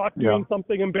being caught doing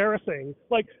something embarrassing.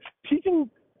 Like teaching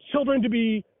children to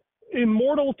be in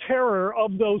mortal terror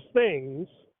of those things,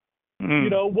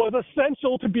 was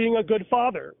essential to being a good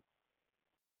father.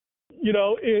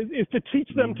 Is to teach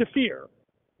them to fear.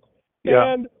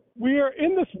 Yeah. And we are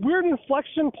in this weird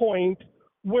inflection point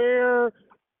where,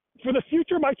 for the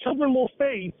future, my children will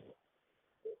face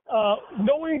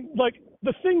knowing, like,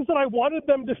 the things that I wanted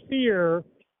them to fear,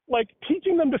 like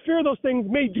teaching them to fear those things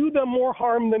may do them more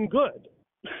harm than good.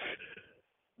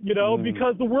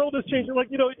 Because the world is changing. Like,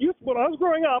 when I was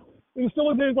growing up, it was still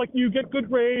in days like you get good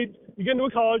grades, you get into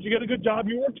a college, you get a good job,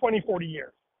 you work 20, 40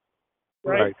 years.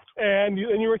 Right? And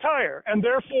you retire. And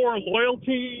therefore,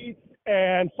 loyalty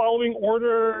and following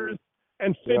orders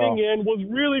and fitting in was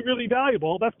really, really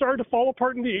valuable. That started to fall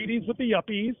apart in the 80s with the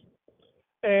yuppies.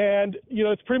 And,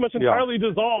 it's pretty much entirely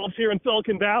dissolved here in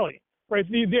Silicon Valley. Right?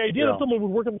 The idea that someone would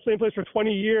work in the same place for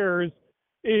 20 years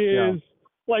is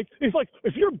like, it's like,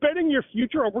 if you're betting your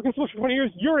future on working so much for 20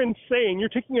 years, you're insane. You're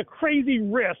taking a crazy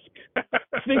risk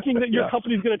thinking that your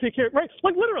company's going to take care of it. Right?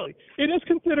 Like, literally, it is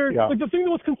considered, like, the thing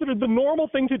that was considered the normal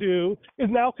thing to do is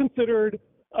now considered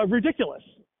ridiculous.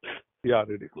 Yeah,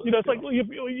 ridiculous. It's like,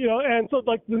 and so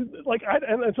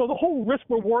and so the whole risk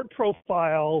reward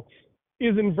profile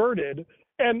is inverted,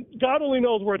 and God only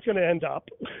knows where it's going to end up.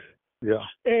 Yeah.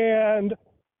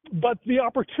 But the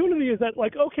opportunity is that,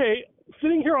 like, okay,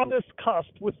 sitting here on this cusp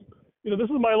with, this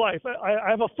is my life. I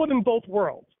have a foot in both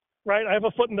worlds, right? I have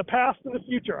a foot in the past and the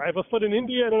future. I have a foot in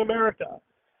India and in America.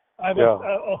 I have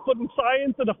a foot in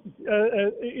science and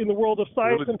in the world of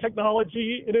science and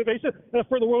technology, innovation, and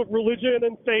for the world of religion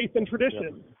and faith and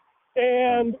tradition.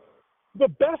 And the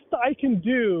best I can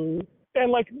do,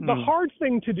 and like the hard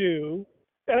thing to do,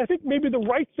 and I think maybe the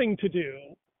right thing to do,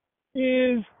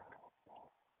 is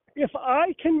if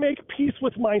I can make peace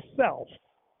with myself,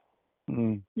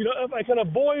 if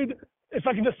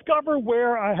I can discover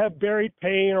where I have buried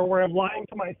pain or where I'm lying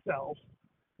to myself,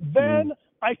 then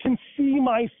I can see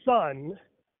my son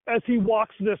as he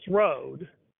walks this road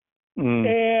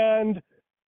and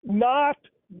not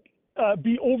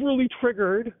be overly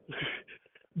triggered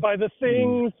by the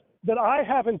things that I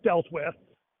haven't dealt with,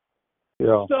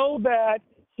 so that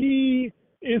he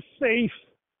is safe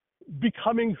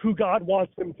becoming who God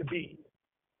wants him to be.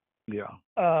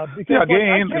 Because again, I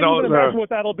can't even imagine what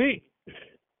that'll be.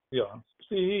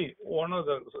 See, one of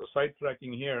the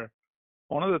sidetracking here,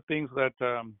 one of the things that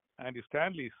Andy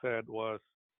Stanley said was,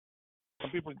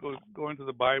 some people go into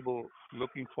the Bible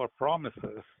looking for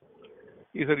promises.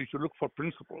 He said you should look for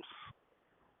principles.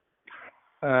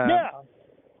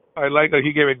 I like that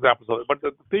he gave examples of it. But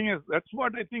the thing is, that's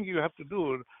what I think you have to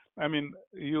do. I mean,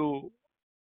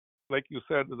 like you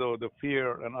said, the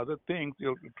fear and other things,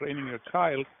 you're training your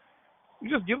child. You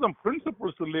just give them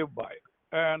principles to live by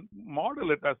and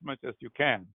model it as much as you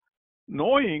can,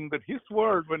 knowing that his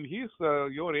world, when he's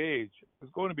your age, is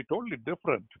going to be totally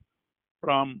different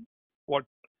from what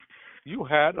you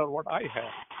had or what I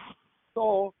had.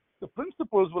 So the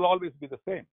principles will always be the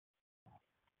same.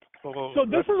 So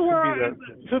this is where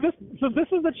this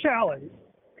is the challenge,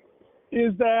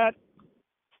 is that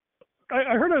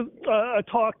I heard a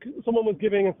talk someone was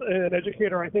giving, an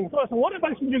educator, I think. So I said, what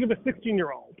advice would you give a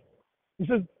 16-year-old? He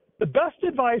says, the best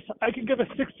advice I could give a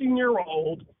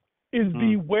 16-year-old is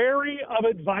be wary of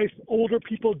advice older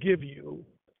people give you,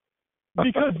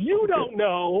 because you don't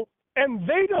know and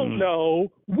they don't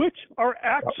know which are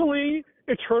actually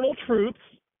eternal truths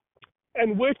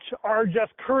and which are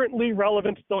just currently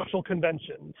relevant social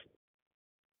conventions.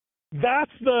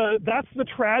 That's the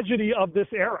tragedy of this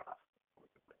era.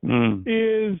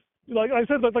 Is, like I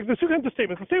said, like there's two kinds of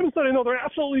statements. The statements that I know they're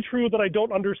absolutely true that I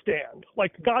don't understand,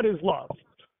 like God is love,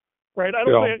 right? I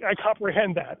don't say I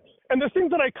comprehend that. And there's things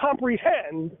that I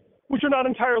comprehend which are not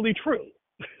entirely true.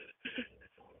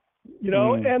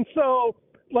 And so,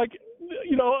 like,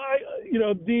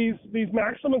 these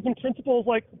maxims and principles,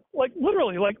 like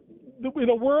literally, like in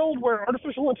a world where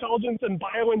artificial intelligence and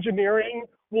bioengineering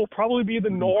will probably be the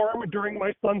norm during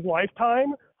my son's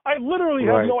lifetime, I literally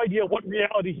have no idea what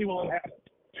reality he will inhabit.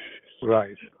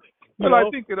 Right. Well, I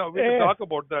think we can talk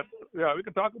about that. Yeah, we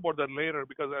can talk about that later,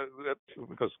 because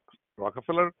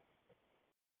Rockefeller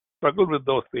struggled with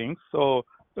those things. So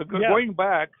Going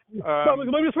back. Let me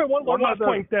just make one last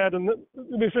point, Dad, and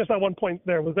let me finish that one point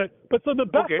there. But so the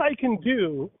best I can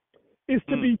do is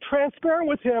to be transparent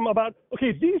with him about,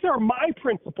 okay, these are my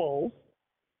principles.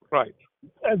 Right.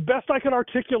 As best I can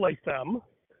articulate them.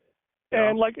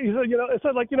 And like he said, it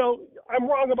said, I'm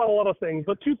wrong about a lot of things,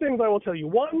 but two things I will tell you.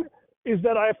 One is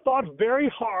that I've thought very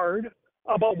hard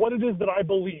about what it is that I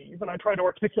believe, and I try to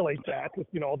articulate that with,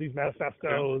 all these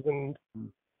manifestos and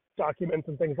documents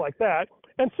and things like that.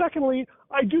 And secondly,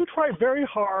 I do try very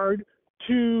hard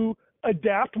to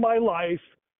adapt my life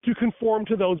to conform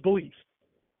to those beliefs.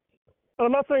 And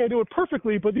I'm not saying I do it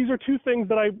perfectly, but these are two things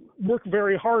that I work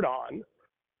very hard on.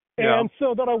 And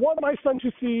so that I want my son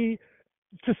to see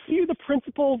the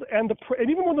principles and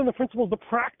even more than the principles, the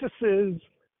practices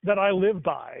that I live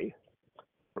by.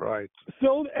 Right.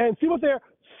 So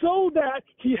that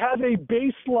he has a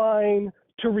baseline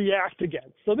to react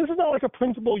against. So this is not like a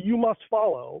principle you must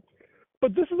follow,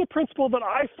 but this is a principle that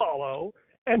I follow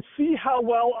and see how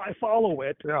well I follow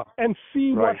it and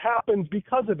see what happens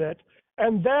because of it.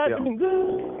 And that,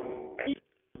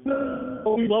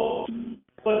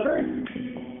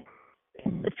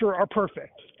 Scripture are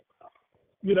perfect.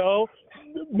 Most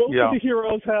of the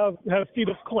heroes have feet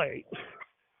of clay.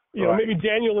 Maybe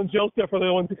Daniel and Joseph are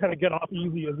the ones who kind of get off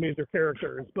easy as major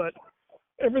characters, but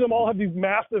them all have these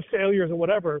massive failures and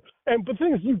whatever. And the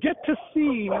thing is, you get to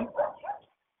see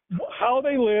how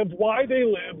they lived, why they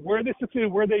lived, where they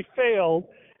succeeded, where they failed.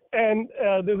 And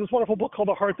there's this wonderful book called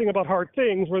The Hard Thing About Hard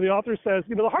Things, where the author says,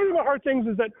 the hard thing about hard things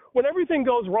is that when everything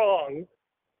goes wrong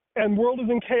and the world is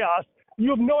in chaos, you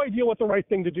have no idea what the right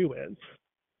thing to do is.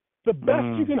 The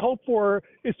best you can hope for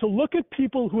is to look at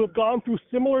people who have gone through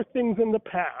similar things in the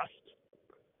past,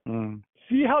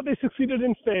 see how they succeeded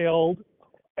and failed,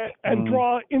 and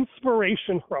draw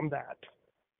inspiration from that.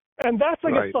 And that's, I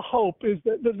guess, the hope is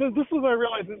that this is what I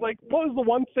realized is what is the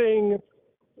one thing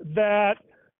that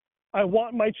I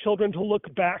want my children to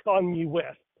look back on me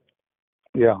with?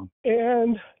 Yeah.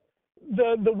 And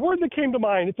the word that came to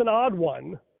mind, it's an odd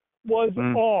one, was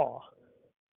awe.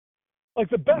 Like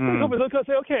the best thing is to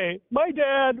say, okay, my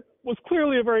dad was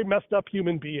clearly a very messed up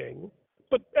human being,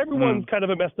 but everyone's kind of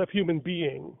a messed up human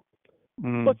being.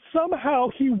 But somehow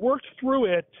he worked through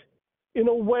it in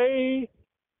a way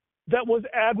that was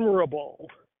admirable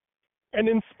and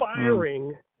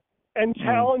inspiring and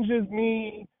challenges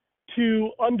me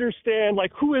to understand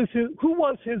who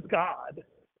was his God,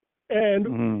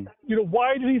 and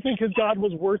why did he think his God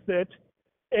was worth it,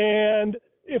 and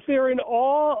if they're in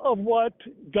awe of what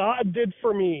God did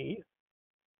for me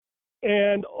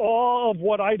and awe of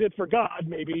what I did for God,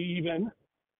 maybe even,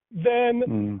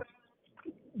 then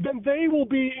they will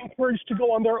be encouraged to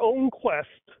go on their own quest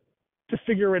to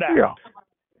figure it out.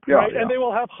 Right? And they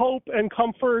will have hope and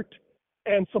comfort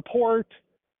and support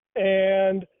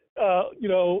and,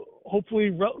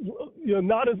 hopefully,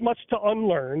 not as much to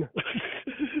unlearn.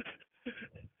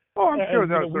 I'm sure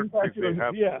there are certain things they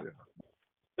have.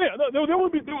 There will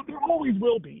be. There always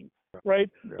will be, right?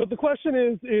 Yeah. But the question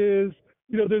is,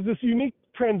 there's this unique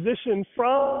transition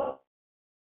from.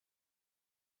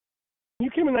 You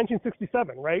came in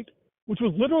 1967, right? Which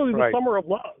was literally the summer of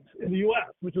love in the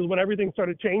U.S., which was when everything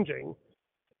started changing.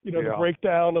 The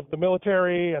breakdown of the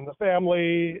military and the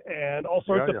family and all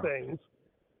sorts of things.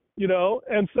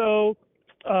 And so.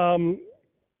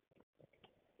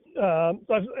 So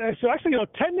actually,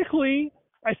 technically,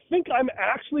 I think I'm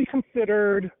actually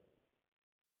considered.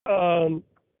 I'm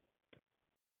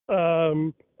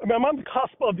on the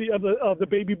cusp of the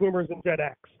baby boomers and Gen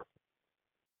X.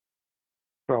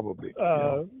 Probably.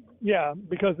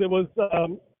 Because it was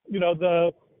the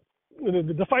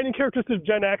defining characteristic of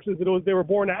Gen X is that they were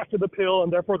born after the pill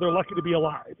and therefore they're lucky to be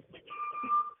alive.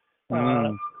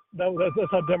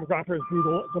 That's how demographers,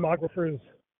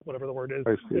 whatever the word is,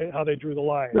 how they drew the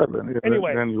line.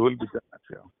 Anyway. Then you will be that,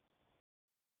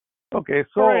 Okay,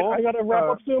 so... All right, I got to wrap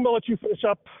up soon. I'll let you finish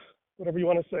up whatever you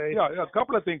want to say. A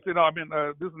couple of things. This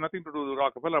is nothing to do with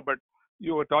Rockefeller, but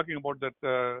you were talking about that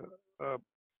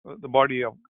the body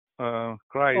of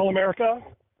Christ. All America?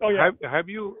 Oh, yeah. Have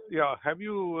you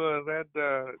read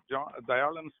John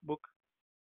Dyalan's book?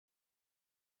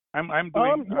 I'm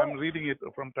reading it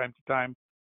from time to time.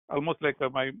 Almost like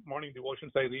my morning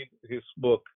devotions, I read his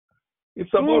book. It's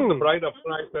about the bride of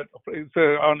Christ. It's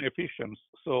on Ephesians.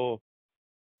 So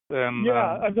then...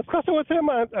 I've discussed it with him.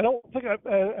 I don't think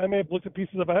I may have looked at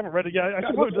pieces of it. I haven't read it yet. I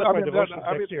should do my devotions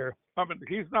next year.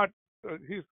 He's not...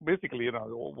 he's basically,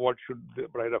 what should the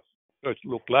bride of Christ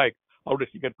look like? How does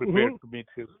he get prepared to meet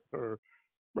her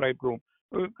bridegroom?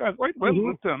 Quite well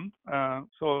written. I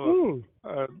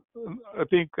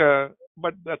think...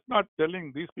 but that's not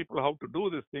telling these people how to do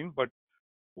these things, but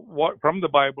what from the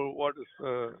Bible, what is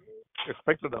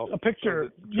expected of a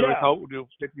picture. How would you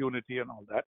get unity and all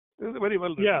that. It's very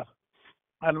well written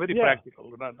and very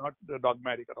practical, not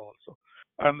dogmatic at all. So,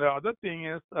 and the other thing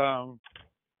is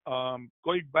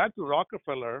going back to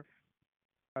Rockefeller.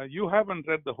 You haven't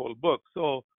read the whole book,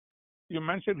 so you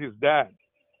mentioned his dad.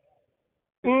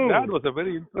 His dad was a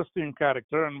very interesting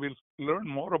character, and we'll learn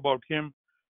more about him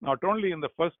not only in the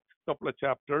first couple of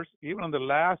chapters, even in the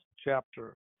last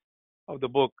chapter of the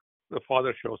book, the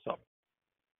father shows up.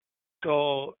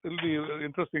 So it'll be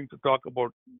interesting to talk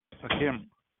about him.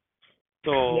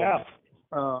 So,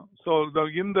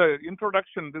 in the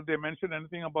introduction, did they mention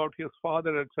anything about his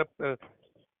father except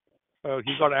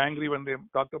he got angry when they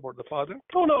talked about the father?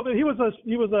 Oh no, but he was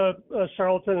a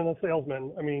charlatan and a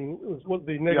salesman. I mean, it was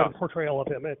the negative portrayal of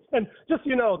him. And just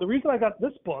the reason I got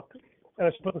this book, and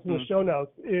I should put this in the show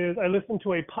notes, is I listened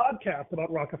to a podcast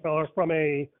about Rockefeller from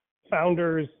a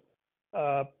founders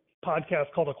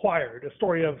podcast called Acquired, a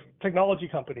story of technology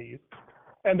companies.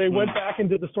 And they went back and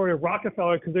did the story of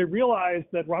Rockefeller because they realized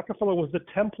that Rockefeller was the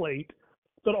template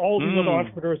that all these other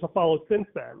entrepreneurs have followed since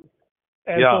then.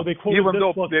 And so they quoted even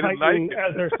this book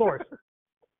as their source.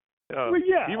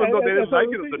 Even though they didn't like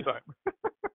it at the time.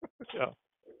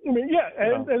 I mean,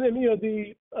 and then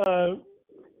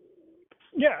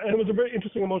and it was a very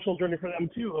interesting emotional journey for them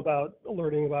too, about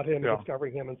learning about him and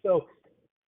discovering him. And so,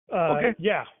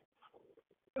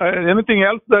 anything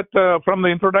else that from the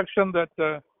introduction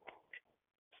that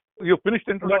you finished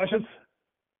the introduction?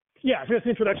 I finished the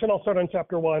introduction. I'll start on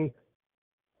chapter 1.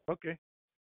 Okay.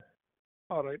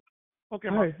 All right. Okay,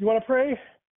 Mark. Right. You want to pray,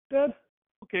 Dad?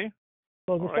 Okay.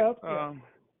 Close this out.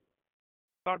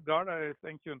 Lord God, I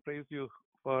thank you and praise you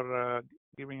for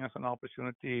giving me an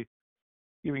opportunity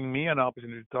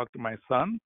to talk to my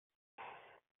son.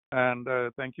 And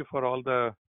thank you for all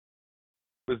the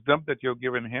wisdom that you've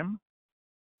given him.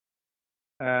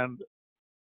 And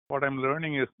what I'm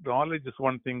learning is knowledge is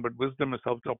one thing, but wisdom is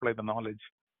how to apply the knowledge.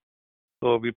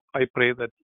 So I pray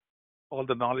that all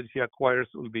the knowledge he acquires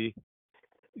will be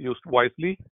used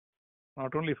wisely,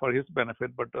 not only for his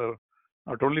benefit, but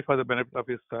not only for the benefit of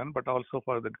his son, but also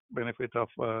for the benefit of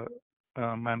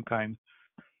mankind.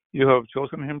 You have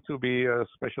chosen him to be a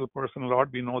special person,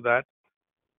 Lord. We know that.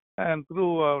 And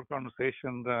through our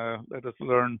conversation, let us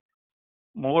learn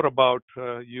more about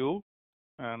you,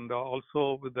 and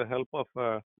also with the help of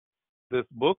this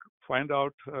book, find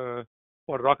out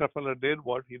what Rockefeller did,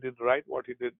 what he did right, what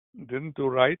he didn't do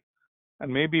right, and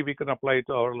maybe we can apply it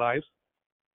to our lives.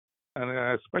 And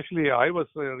especially, I was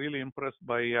really impressed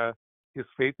by his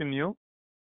faith in you.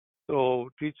 So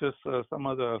teach us some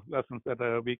of the lessons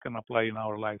that we can apply in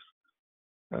our lives.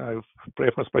 I pray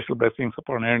for special blessings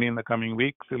upon Ernie in the coming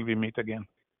week till we meet again.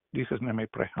 In Jesus' name I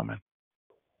pray. Amen.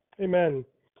 Amen.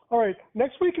 All right.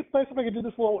 Next week, it's nice if I could do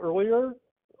this a little earlier,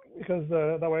 because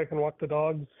that way I can walk the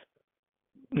dogs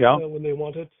when they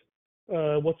want it.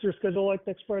 What's your schedule like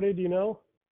next Friday? Do you know?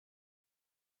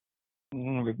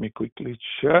 Let me quickly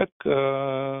check.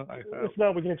 If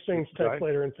not, we can exchange text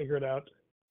later and figure it out.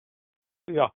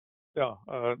 Yeah.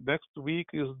 Next week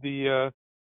is the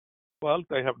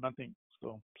 12th. I have nothing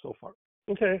so far.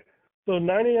 Okay. So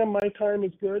 9 a.m. my time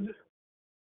is good.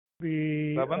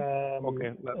 11?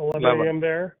 Okay. 11 a.m.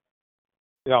 there.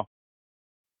 Yeah.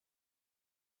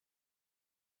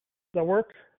 Does that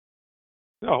work?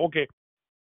 Yeah, okay.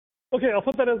 Okay, I'll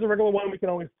put that as a regular one. We can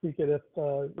always tweak it if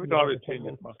we can always change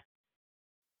it.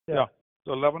 Yeah.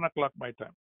 So 11 o'clock my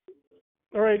time.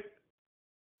 All right.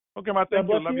 Okay, Matt. Thank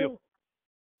you. Love you.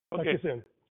 Okay. Talk to you soon.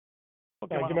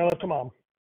 Okay. Give my love to Mom.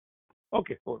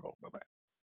 Okay. Cool. Bye-bye.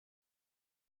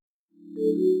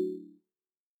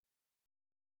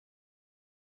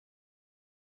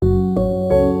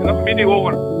 Meeting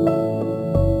over.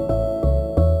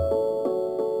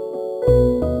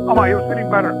 He was feeling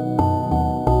better.